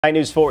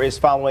News 4 is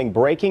following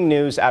breaking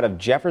news out of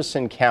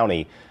Jefferson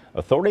County.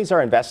 Authorities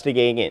are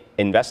investigating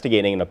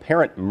an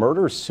apparent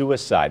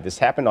murder-suicide. This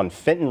happened on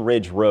Fenton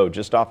Ridge Road,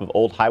 just off of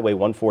Old Highway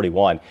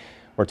 141.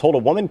 We're told a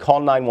woman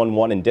called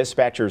 911 and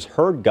dispatchers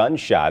heard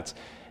gunshots.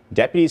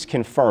 Deputies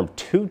confirmed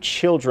 2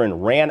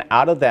 children ran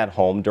out of that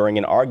home during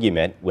an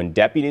argument. When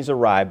deputies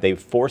arrived, they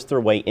forced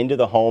their way into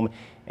the home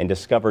and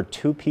discovered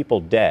 2 people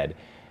dead.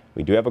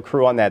 We do have a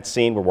crew on that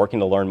scene. We're working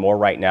to learn more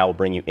right now. We'll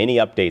bring you any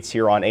updates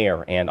here on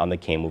air and on the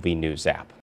KMOV News app.